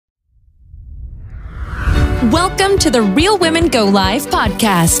Welcome to the Real Women Go Live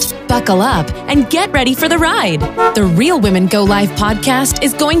podcast. Buckle up and get ready for the ride. The Real Women Go Live podcast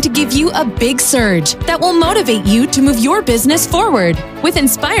is going to give you a big surge that will motivate you to move your business forward with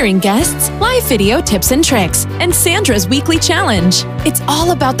inspiring guests, live video tips and tricks, and Sandra's weekly challenge. It's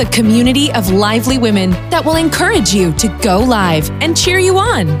all about the community of lively women that will encourage you to go live and cheer you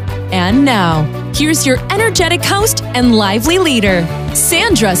on. And now, here's your energetic host and lively leader,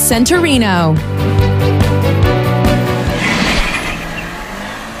 Sandra Centorino.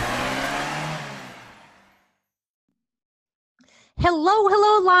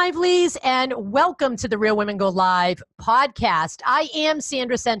 Hello, livelies, and welcome to the Real Women Go Live podcast. I am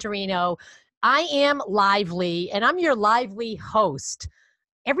Sandra Centorino. I am lively, and I'm your lively host.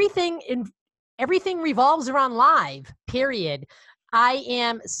 Everything revolves around live, period. I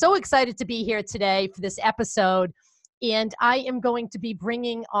am so excited to be here today for this episode, and I am going to be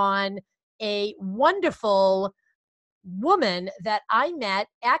bringing on a wonderful woman that I met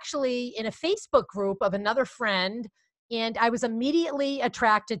actually in a Facebook group of another friend. And I was immediately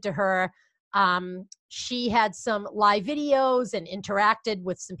attracted to her. She had some live videos and interacted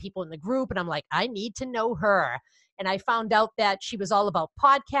with some people in the group. And I'm like, I need to know her. And I found out that she was all about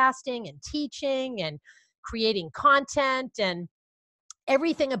podcasting and teaching and creating content and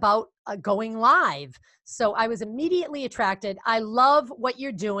everything about going live. So I was immediately attracted. I love what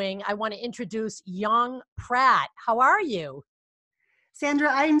you're doing. I want to introduce Young Pratt. How are you?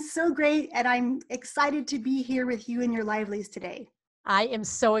 Sandra, I'm so great, and I'm excited to be here with you and your livelies today. I am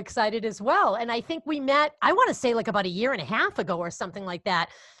so excited as well. And I think we met, I want to say like about a year and a half ago or something like that.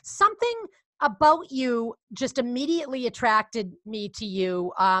 Something about you just immediately attracted me to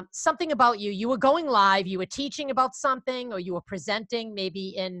you. Something about you. You were going live, you were teaching about something, or you were presenting maybe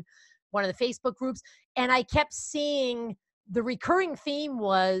in one of the Facebook groups. And I kept seeing the recurring theme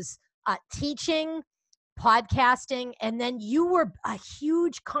was teaching, podcasting, and then you were a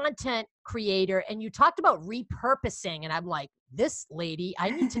huge content creator and you talked about repurposing, and I'm like, this lady, I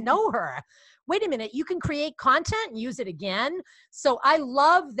need to know her. Wait a minute, you can create content and use it again. So I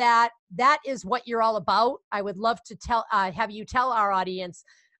love that. That is what you're all about. I would love to have you tell our audience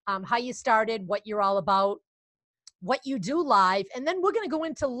how you started, what you're all about, what you do live, and then we're going to go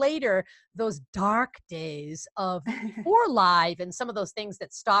into later those dark days of before live and some of those things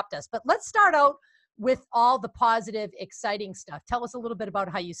that stopped us. But let's start out with all the positive, exciting stuff. Tell us a little bit about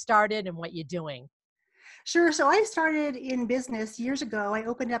how you started and what you're doing. Sure. So I started in business years ago. I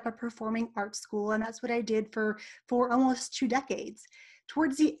opened up a performing arts school, and that's what I did for almost 2 decades.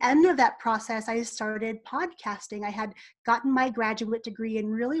 Towards the end of that process, I started podcasting. I had gotten my graduate degree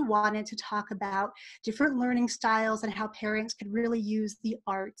and really wanted to talk about different learning styles and how parents could really use the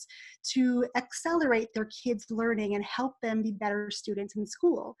arts to accelerate their kids' learning and help them be better students in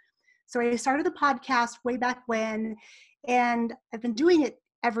school. So I started the podcast way back when, and I've been doing it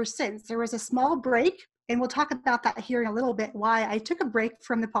ever since. There was a small break, and we'll talk about that here in a little bit, why I took a break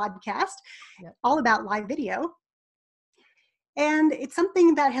from the podcast, all about live video. And it's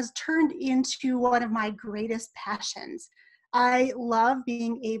something that has turned into one of my greatest passions. I love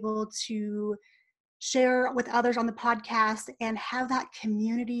being able to share with others on the podcast and have that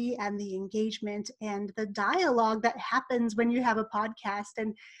community and the engagement and the dialogue that happens when you have a podcast.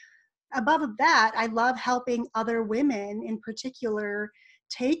 And above that, I love helping other women in particular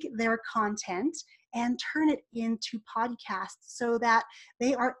take their content and turn it into podcasts so that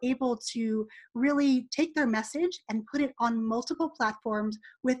they are able to really take their message and put it on multiple platforms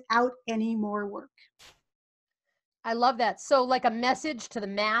without any more work. I love that. So like a message to the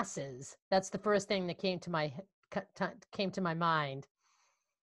masses. That's the first thing that came to my mind.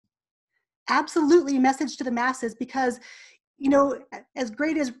 Absolutely, message to the masses, because you know, as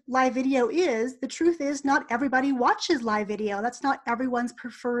great as live video is, the truth is not everybody watches live video. That's not everyone's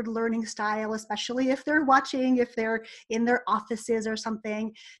preferred learning style, especially if they're watching, if they're in their offices or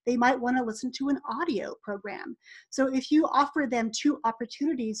something, they might want to listen to an audio program. So if you offer them 2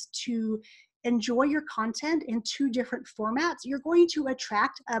 opportunities to enjoy your content in 2 different formats, you're going to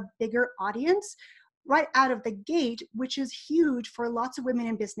attract a bigger audience right out of the gate, which is huge for lots of women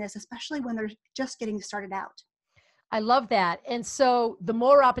in business, especially when they're just getting started out. I love that. And so the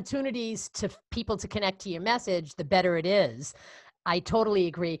more opportunities to people to connect to your message, the better it is. I totally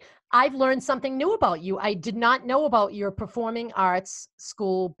agree. I've learned something new about you. I did not know about your performing arts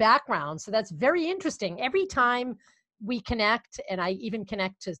school background. So that's very interesting. Every time we connect, and I even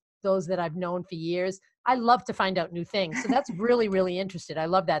connect to those that I've known for years, I love to find out new things. So that's really, really interesting. I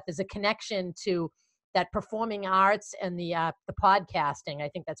love that. There's a connection to that performing arts and the podcasting. I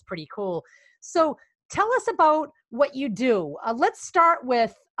think that's pretty cool. So tell us about what you do. Let's start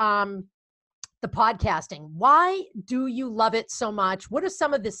with the podcasting. Why do you love it so much? What are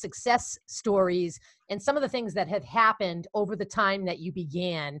some of the success stories and some of the things that have happened over the time that you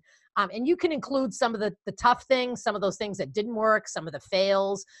began? And you can include some of the tough things, some of those things that didn't work, some of the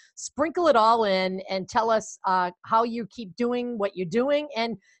fails. Sprinkle it all in and tell us how you keep doing what you're doing.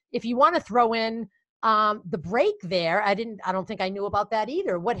 And if you want to throw in the break there, I don't think I knew about that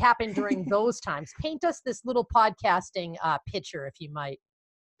either. What happened during those times? Paint us this little podcasting picture, if you might.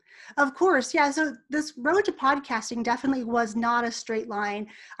 Of course, yeah. So this road to podcasting definitely was not a straight line.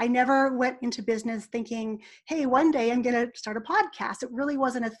 I never went into business thinking, hey, one day I'm going to start a podcast. It really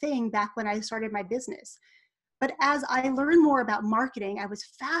wasn't a thing back when I started my business. But as I learned more about marketing, I was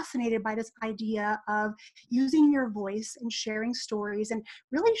fascinated by this idea of using your voice and sharing stories and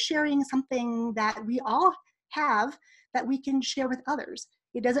really sharing something that we all have that we can share with others.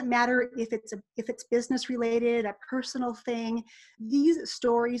 It doesn't matter if it's business related, a personal thing. These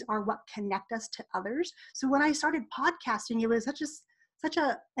stories are what connect us to others. So when I started podcasting, it was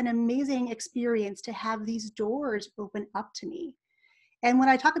an amazing experience to have these doors open up to me. And when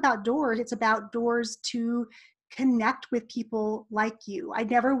I talk about doors, it's about doors to connect with people like you. I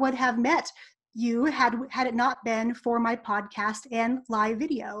never would have met you had it not been for my podcast and live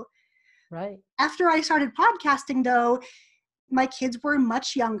video. Right. After I started podcasting, though, my kids were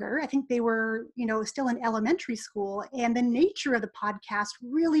much younger. I think they were, still in elementary school. And the nature of the podcast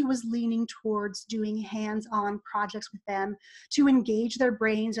really was leaning towards doing hands-on projects with them to engage their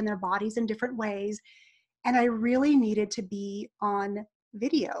brains and their bodies in different ways. And I really needed to be on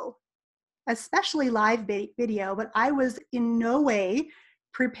video, especially live video, but I was in no way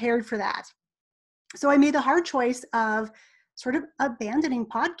prepared for that. So I made the hard choice of sort of abandoning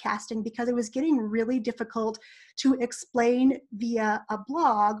podcasting because it was getting really difficult to explain via a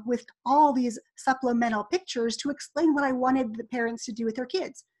blog with all these supplemental pictures to explain what I wanted the parents to do with their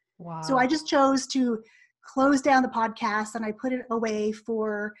kids. Wow. So I just chose to close down the podcast and I put it away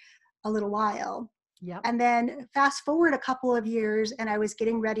for a little while. Yep. And then fast forward a couple of years and I was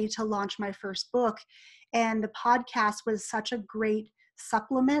getting ready to launch my first book. And the podcast was such a great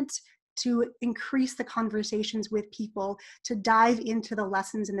supplement to increase the conversations with people, to dive into the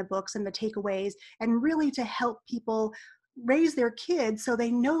lessons in the books and the takeaways, and really to help people raise their kids so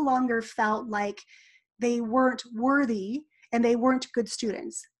they no longer felt like they weren't worthy and they weren't good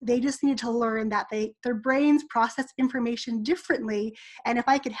students. They just needed to learn that their brains process information differently. And if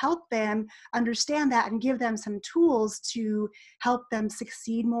I could help them understand that and give them some tools to help them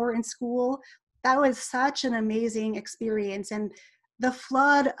succeed more in school, that was such an amazing experience. And the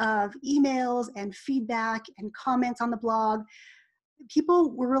flood of emails and feedback and comments on the blog,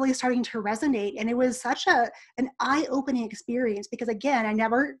 people were really starting to resonate. And it was such an eye-opening experience because, again, I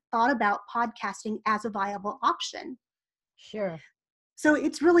never thought about podcasting as a viable option. Sure. So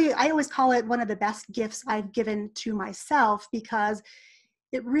it's really, I always call it one of the best gifts I've given to myself because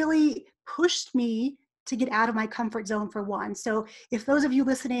it really pushed me to get out of my comfort zone for one. So if those of you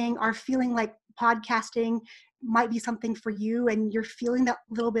listening are feeling like podcasting might be something for you and you're feeling that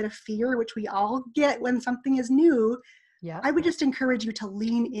little bit of fear, which we all get when something is new, I would just encourage you to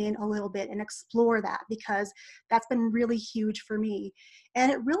lean in a little bit and explore that because that's been really huge for me.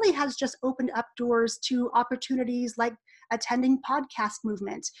 And it really has just opened up doors to opportunities like attending podcast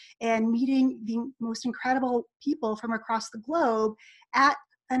movement and meeting the most incredible people from across the globe at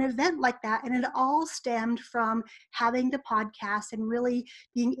an event like that. And it all stemmed from having the podcast and really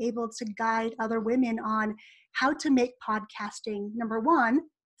being able to guide other women on how to make podcasting, number one,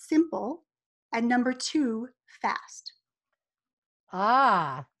 simple, and number two, fast.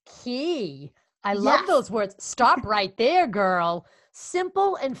 Key. I love those words. Stop right there, girl.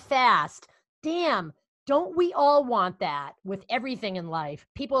 Simple and fast. Damn. Don't we all want that with everything in life?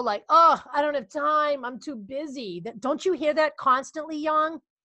 People are like, oh, I don't have time. I'm too busy. Don't you hear that constantly, Young?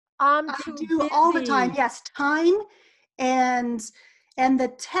 I do all the time. Yes, time and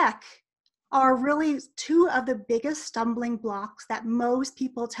the tech are really two of the biggest stumbling blocks that most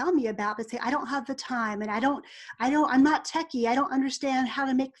people tell me about. They say, I don't have the time and I'm not techie. I don't understand how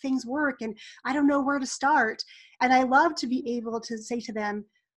to make things work and I don't know where to start. And I love to be able to say to them,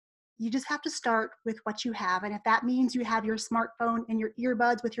 you just have to start with what you have. And if that means you have your smartphone and your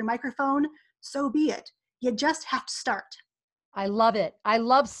earbuds with your microphone, so be it. You just have to start. I love it. I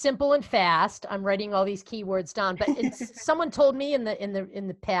love simple and fast. I'm writing all these keywords down, but someone told me in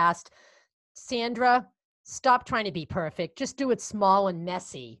the past, Sandra, stop trying to be perfect. Just do it small and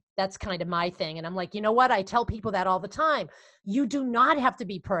messy. That's kind of my thing. And I'm like, you know what? I tell people that all the time. You do not have to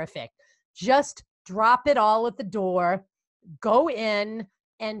be perfect. Just drop it all at the door, go in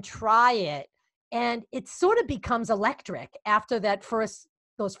and try it. And it sort of becomes electric after that first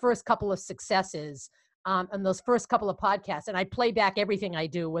those first couple of successes and those first couple of podcasts, and I play back everything I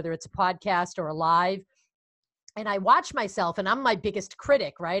do, whether it's a podcast or a live, and I watch myself, and I'm my biggest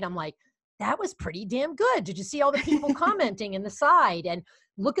critic, right? I'm like, that was pretty damn good. Did you see all the people commenting in the side? And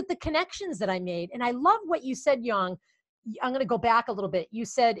look at the connections that I made. And I love what you said, Young. I'm going to go back a little bit. You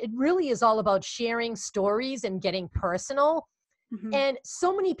said it really is all about sharing stories and getting personal. Mhm. And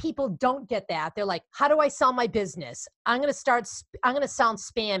so many people don't get that. They're like, how do I sell my business? I'm going to sound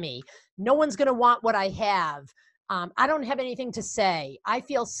spammy. No one's going to want what I have. I don't have anything to say. I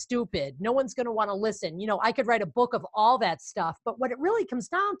feel stupid. No one's going to want to listen. You know, I could write a book of all that stuff. But what it really comes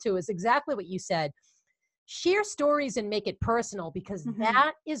down to is exactly what you said. Share stories and make it personal, because Mhm.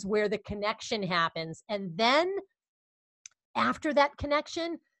 that is where the connection happens. And then after that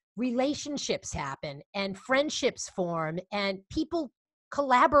connection, relationships happen and friendships form and people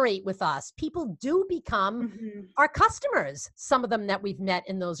collaborate with us. People do become Mhm. our customers, some of them that we've met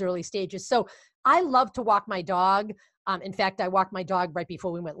in those early stages. So I love to walk my dog. In fact, I walked my dog right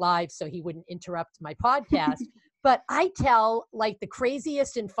before we went live so he wouldn't interrupt my podcast. But I tell like the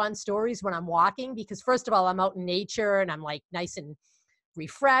craziest and fun stories when I'm walking, because first of all, I'm out in nature and I'm like nice and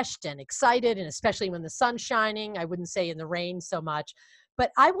refreshed and excited, and especially when the sun's shining. I wouldn't say in the rain so much,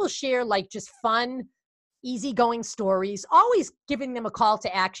 but I will share like just fun, easygoing stories, always giving them a call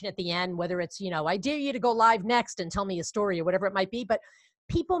to action at the end, whether it's, you know, I dare you to go live next and tell me a story or whatever it might be. But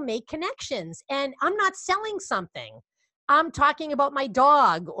people make connections, and I'm not selling something. I'm talking about my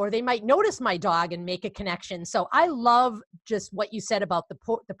dog, or they might notice my dog and make a connection. So I love just what you said about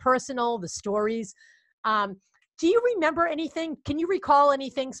the personal, the stories. Um, do you remember anything? Can you recall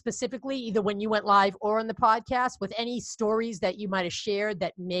anything specifically, either when you went live or on the podcast, with any stories that you might have shared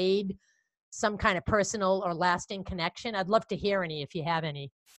that made some kind of personal or lasting connection? I'd love to hear any if you have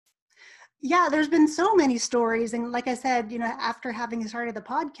any. Yeah, there's been so many stories. And like I said, you know, after having started the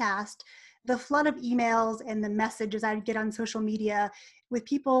podcast, the flood of emails and the messages I'd get on social media with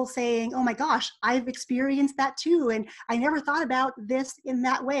people saying, oh my gosh, I've experienced that too. And I never thought about this in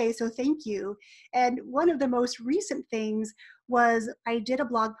that way. So thank you. And one of the most recent things was I did a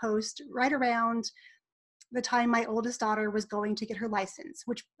blog post right around the time my oldest daughter was going to get her license,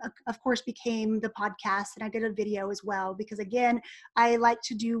 which of course became the podcast. And I did a video as well, because again, I like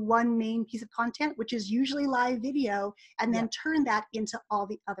to do one main piece of content, which is usually live video, and then turn that into all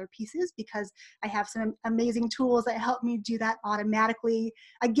the other pieces, because I have some amazing tools that help me do that automatically.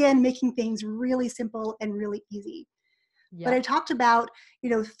 Again, making things really simple and really easy. But I talked about, you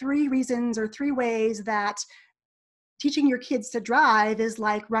know, 3 reasons or 3 ways that teaching your kids to drive is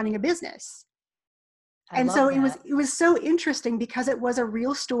like running a business. I And so love that. it was so interesting, because it was a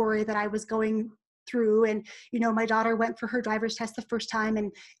real story that I was going through. And you know, my daughter went for her driver's test the first time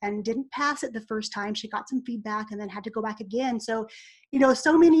and didn't pass it the first time. She got some feedback and then had to go back again. So you know,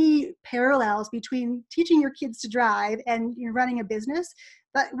 so many parallels between teaching your kids to drive and, you know, running a business.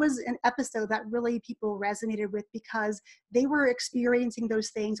 That was an episode that really people resonated with, because they were experiencing those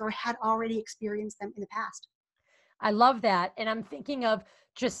things or had already experienced them in the past. I love that. And I'm thinking of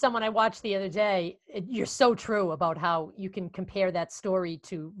just someone I watched the other day. You're so true about how you can compare that story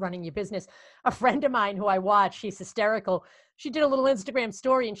to running your business. A friend of mine who I watch, she's hysterical. She did a little Instagram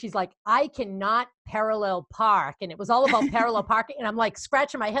story and she's like, I cannot parallel park. And it was all about parallel parking. And I'm like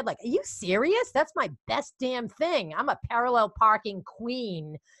scratching my head, like, are you serious? That's my best damn thing. I'm a parallel parking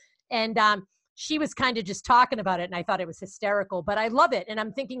queen. And she was kind of just talking about it, and I thought it was hysterical, but I love it. And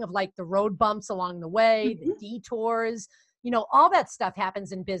I'm thinking of like the road bumps along the way, the detours, you know, all that stuff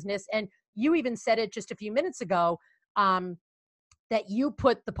happens in business. And you even said it just a few minutes ago, that you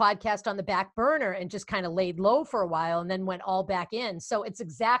put the podcast on the back burner and just kind of laid low for a while and then went all back in. So it's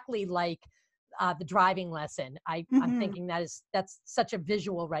exactly like the driving lesson. I'm thinking that's such a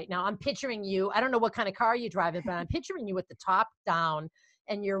visual right now. I'm picturing you. I don't know what kind of car you drive it, but I'm picturing you with the top down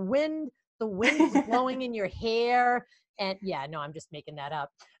and the wind is blowing in your hair. And yeah, no, I'm just making that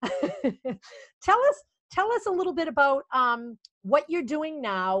up. Tell us a little bit about what you're doing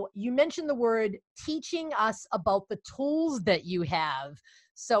now. You mentioned the word teaching us about the tools that you have.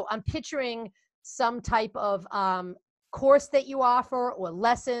 So I'm picturing some type of course that you offer, or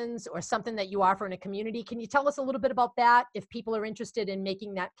lessons, or something that you offer in a community. Can you tell us a little bit about that, if people are interested in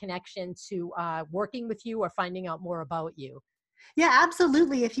making that connection to working with you or finding out more about you? Yeah,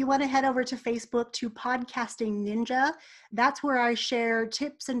 absolutely. If you want to head over to Facebook to Podcasting Ninja, that's where I share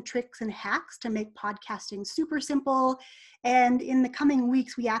tips and tricks and hacks to make podcasting super simple. And in the coming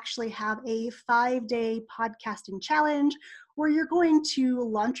weeks, we actually have a 5-day podcasting challenge where you're going to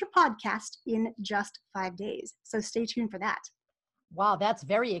launch a podcast in just 5 days. So stay tuned for that. Wow, that's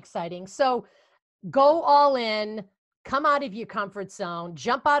very exciting. So go all in, come out of your comfort zone,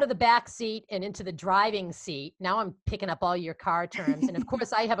 jump out of the back seat and into the driving seat. Now I'm picking up all your car terms. And of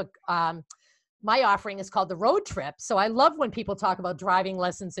course I have my offering is called the road trip. So I love when people talk about driving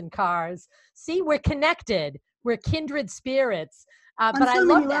lessons in cars. See, we're connected. We're kindred spirits. But I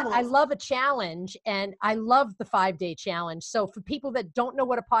love that. I love a challenge, and I love the 5-day challenge. So for people that don't know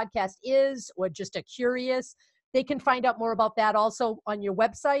what a podcast is or just are curious, they can find out more about that also on your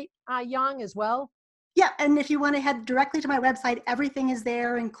website, Yang, as well. Yeah, and if you want to head directly to my website, everything is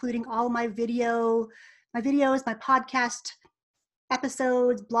there, including all my videos, my podcast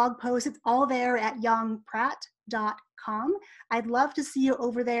episodes, blog posts. It's all there at yangpratt.com. I'd love to see you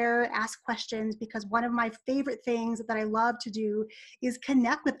over there, ask questions, because one of my favorite things that I love to do is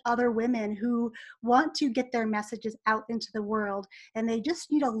connect with other women who want to get their messages out into the world. And they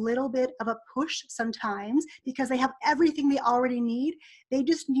just need a little bit of a push sometimes because they have everything they already need. They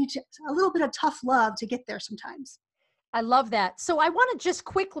just need a little bit of tough love to get there sometimes. I love that. So I want to just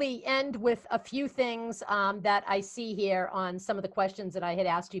quickly end with a few things that I see here on some of the questions that I had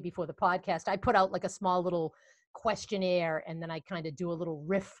asked you before the podcast. I put out like a small little questionnaire, and then I kind of do a little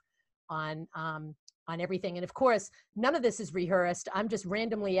riff on everything. And of course, none of this is rehearsed. I'm just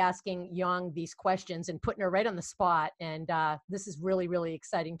randomly asking Yang these questions and putting her right on the spot. And this is really, really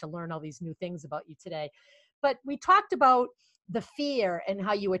exciting to learn all these new things about you today. But we talked about the fear and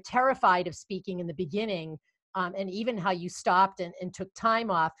how you were terrified of speaking in the beginning. And even how you stopped and took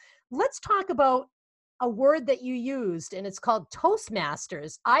time off. Let's talk about a word that you used, and it's called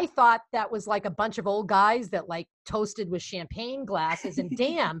Toastmasters. I thought that was like a bunch of old guys that like toasted with champagne glasses, and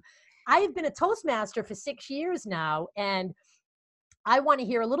damn, I've been a Toastmaster for 6 years now, and I want to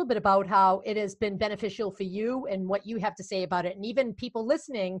hear a little bit about how it has been beneficial for you and what you have to say about it. And even people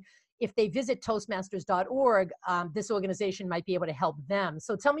listening, if they visit Toastmasters.org, this organization might be able to help them.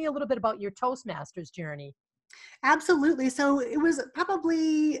 So tell me a little bit about your Toastmasters journey. Absolutely. So it was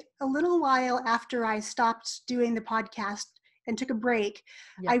probably a little while after I stopped doing the podcast and took a break.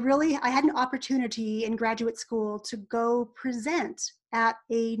 Yeah. I had an opportunity in graduate school to go present at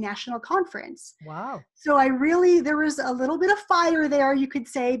a national conference. Wow. So there was a little bit of fire there, you could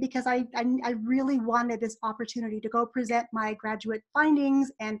say, because I really wanted this opportunity to go present my graduate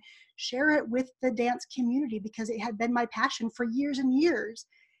findings and share it with the dance community, because it had been my passion for years and years.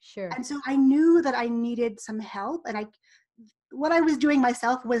 Sure. And so I knew that I needed some help, and what I was doing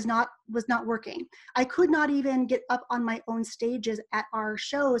myself was not working. I could not even get up on my own stages at our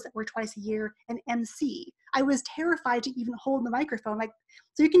shows that were twice a year and MC. I was terrified to even hold the microphone.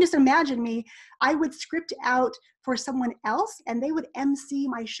 So you can just imagine me. I would script out for someone else, and they would MC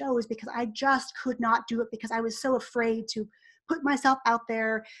my shows because I just could not do it, because I was so afraid to put myself out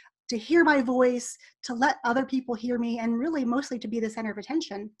there, to hear my voice, to let other people hear me, and really mostly to be the center of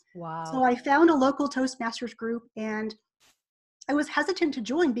attention. Wow. So I found a local Toastmasters group, and I was hesitant to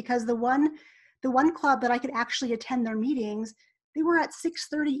join because the one club that I could actually attend their meetings, they were at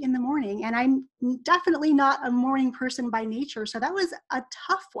 6:30 in the morning, and I'm definitely not a morning person by nature. So that was a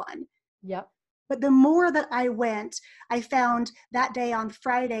tough one. Yep. But the more that I went, I found that day on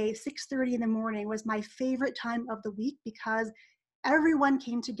Friday, 6:30 in the morning was my favorite time of the week, because everyone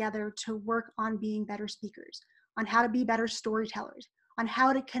came together to work on being better speakers, on how to be better storytellers, on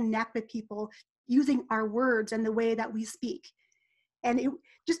how to connect with people using our words and the way that we speak. And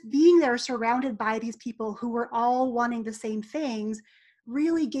just being there surrounded by these people who were all wanting the same things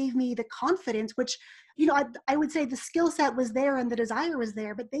really gave me the confidence, which, I would say the skill set was there and the desire was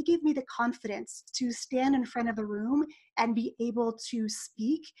there, but they gave me the confidence to stand in front of the room and be able to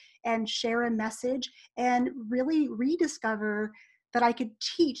speak and share a message and really rediscover that I could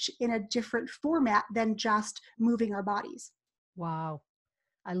teach in a different format than just moving our bodies. Wow.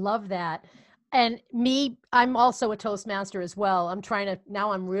 I love that. And I'm also a Toastmaster as well.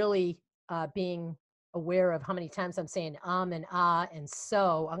 I'm really being aware of how many times I'm saying and ah, and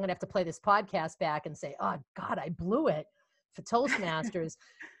so I'm going to have to play this podcast back and say, oh God, I blew it for Toastmasters.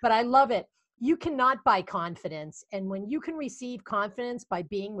 But I love it. You cannot buy confidence. And when you can receive confidence by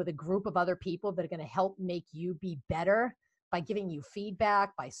being with a group of other people that are going to help make you be better, by giving you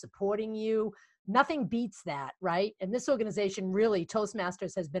feedback, by supporting you, nothing beats that, right? And this organization, really,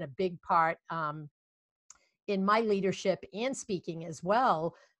 Toastmasters has been a big part in my leadership and speaking as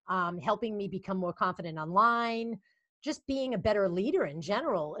well, helping me become more confident online, just being a better leader in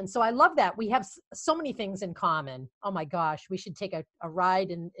general. And so I love that. We have so many things in common. Oh my gosh, we should take a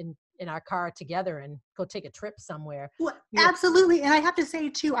ride in our car together and go take a trip somewhere. Well, absolutely. And I have to say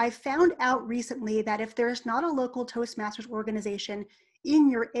too, I found out recently that if there's not a local Toastmasters organization in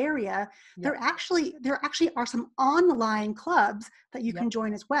your area, there actually are some online clubs that you can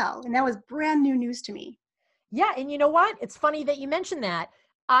join as well. And that was brand new news to me. Yeah. And you know what? It's funny that you mentioned that.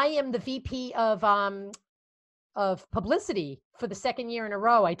 I am the VP of publicity for the second year in a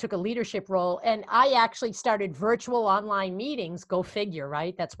row. I took a leadership role, and I actually started virtual online meetings. Go figure,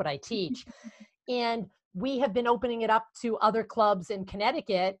 right? That's what I teach. And we have been opening it up to other clubs in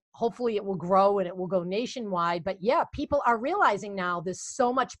Connecticut. Hopefully it will grow and it will go nationwide. But yeah, people are realizing now there's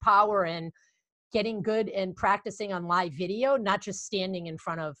so much power in getting good and practicing on live video, not just standing in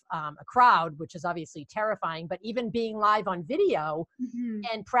front of a crowd, which is obviously terrifying, but even being live on video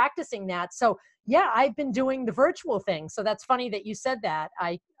and practicing that. So yeah, I've been doing the virtual thing. So that's funny that you said that.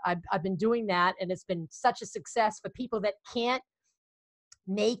 I've been doing that, and it's been such a success for people that can't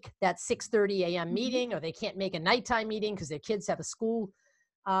make that 6:30 a.m. meeting, or they can't make a nighttime meeting because their kids have a school,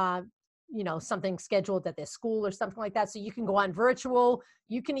 something scheduled at their school or something like that. So you can go on virtual.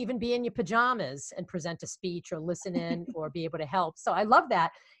 You can even be in your pajamas and present a speech or listen in or be able to help. So I love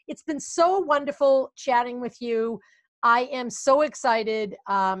that. It's been so wonderful chatting with you. I am so excited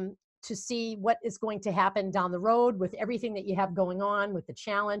to see what is going to happen down the road with everything that you have going on with the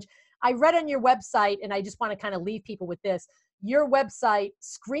challenge. I read on your website, and I just want to kind of leave people with this. Your website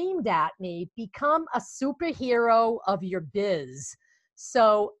screamed at me, become a superhero of your biz.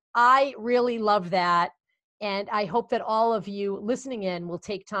 So I really love that. And I hope that all of you listening in will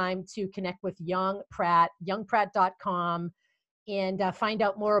take time to connect with Young Pratt, youngpratt.com, and find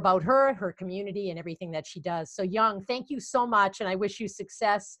out more about her community, and everything that she does. So Young, thank you so much. And I wish you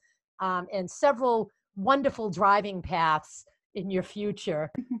success and several wonderful driving paths in your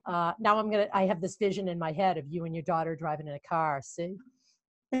future. Now I have this vision in my head of you and your daughter driving in a car. See?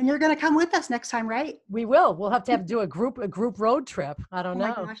 And you're going to come with us next time, right? We will. We'll have to do a group road trip. I don't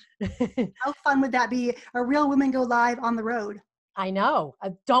know. My gosh. How fun would that be? A Real Women Go Live on the road. I know.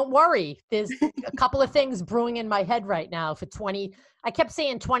 Don't worry. There's a couple of things brewing in my head right now for I kept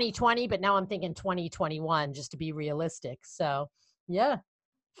saying 2020, but now I'm thinking 2021, just to be realistic. So yeah,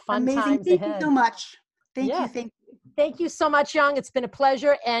 fun Amazing. times Thank ahead. You so much. Thank you. Thank you so much, Young. It's been a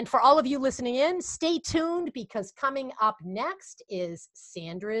pleasure. And for all of you listening in, stay tuned, because coming up next is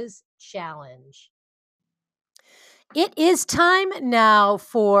Sandra's Challenge. It is time now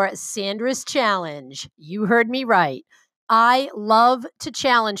for Sandra's Challenge. You heard me right. I love to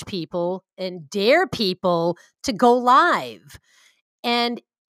challenge people and dare people to go live. And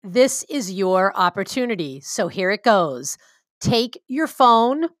this is your opportunity. So here it goes. Take your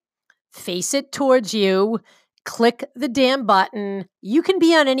phone, face it towards you, click the damn button. You can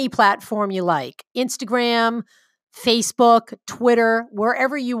be on any platform you like, Instagram, Facebook, Twitter,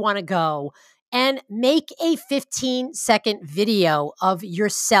 wherever you want to go, and make a 15-second video of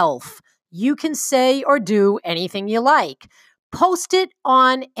yourself. You can say or do anything you like. Post it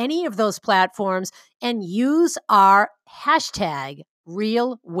on any of those platforms and use our hashtag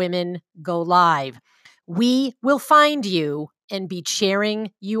 #RealWomenGoLive. We will find you and be cheering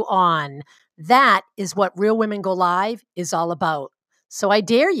you on. That is what Real Women Go Live is all about. So I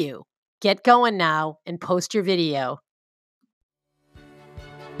dare you, get going now and post your video.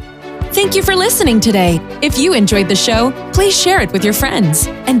 Thank you for listening today. If you enjoyed the show, please share it with your friends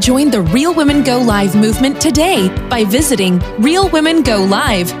and join the Real Women Go Live movement today by visiting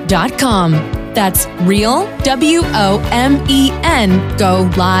realwomengolive.com. That's real, WOMEN,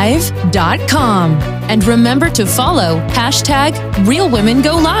 GoLive.com. And remember to follow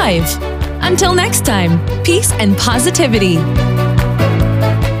 #RealWomenGoLive. Until next time, peace and positivity.